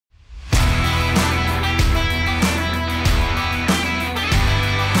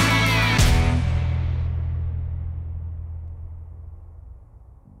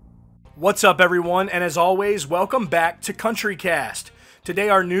What's up, everyone? And as always, welcome back to CountryCast. Today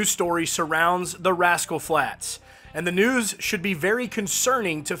our news story surrounds the Rascal Flatts. And the news should be very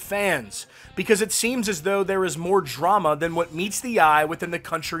concerning to fans, because it seems as though there is more drama than what meets the eye within the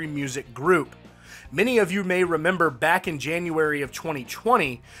country music group. Many of you may remember back in January of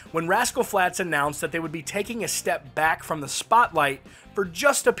 2020 when Rascal Flatts announced that they would be taking a step back from the spotlight for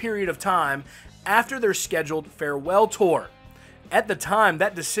just a period of time after their scheduled farewell tour. At the time,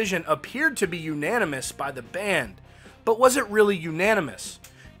 that decision appeared to be unanimous by the band, but was it really unanimous?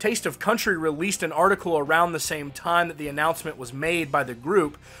 Taste of Country released an article around the same time that the announcement was made by the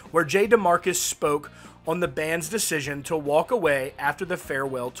group, where Jay DeMarcus spoke on the band's decision to walk away after the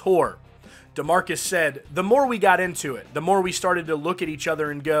farewell tour. DeMarcus said, "The more we got into it, the more we started to look at each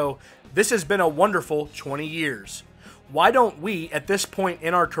other and go, this has been a wonderful 20 years. Why don't we, at this point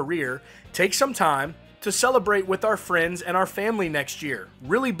in our career, take some time to celebrate with our friends and our family next year,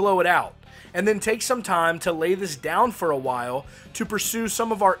 really blow it out, and then take some time to lay this down for a while to pursue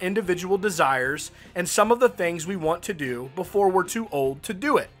some of our individual desires and some of the things we want to do before we're too old to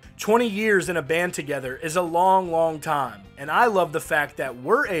do it." 20 years in a band together is a long, long time, and I love the fact that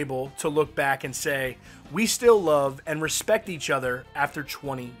we're able to look back and say, we still love and respect each other after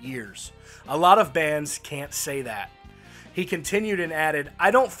 20 years. A lot of bands can't say that. He continued and added,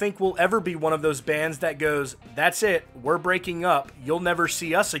 "I don't think we'll ever be one of those bands that goes, that's it, we're breaking up, you'll never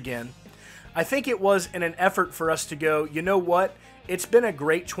see us again. I think it was in an effort for us to go, you know what, it's been a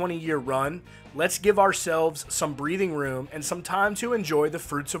great 20-year run, let's give ourselves some breathing room and some time to enjoy the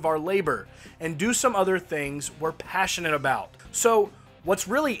fruits of our labor and do some other things we're passionate about." So, what's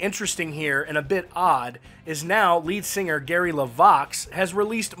really interesting here and a bit odd is now lead singer Gary Levox has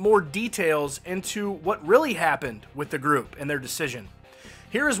released more details into what really happened with the group and their decision.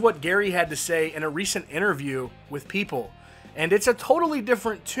 Here is what Gary had to say in a recent interview with People, and it's a totally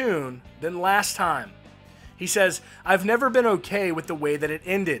different tune than last time. He says, "I've never been okay with the way that it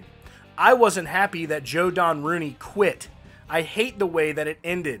ended. I wasn't happy that Joe Don Rooney quit. I hate the way that it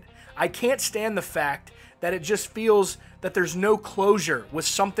ended. I can't stand the fact that it just feels that there's no closure with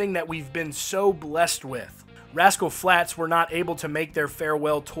something that we've been so blessed with." Rascal Flatts were not able to make their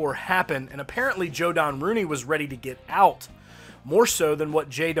farewell tour happen, and apparently Joe Don Rooney was ready to get out, more so than what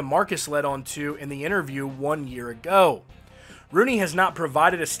Jay DeMarcus led on to in the interview 1 year ago. Rooney has not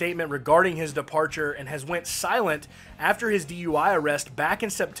provided a statement regarding his departure and has went silent after his DUI arrest back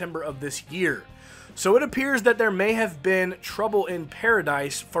in September of this year. So it appears that there may have been trouble in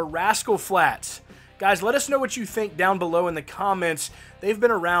paradise for Rascal Flatts. Guys, let us know what you think down below in the comments. They've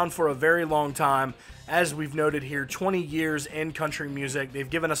been around for a very long time. As we've noted here, 20 years in country music. They've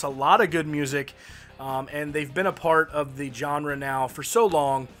given us a lot of good music, and they've been a part of the genre now for so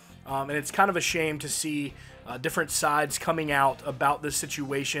long. And it's kind of a shame to see different sides coming out about this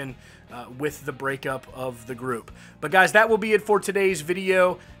situation with the breakup of the group. But guys, that will be it for today's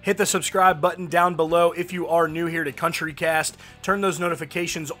video. Hit the subscribe button down below if you are new here to CountryCast. Turn those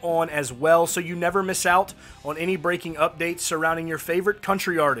notifications on as well so you never miss out on any breaking updates surrounding your favorite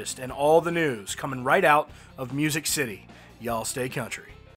country artist and all the news coming right out of Music City. Y'all stay country.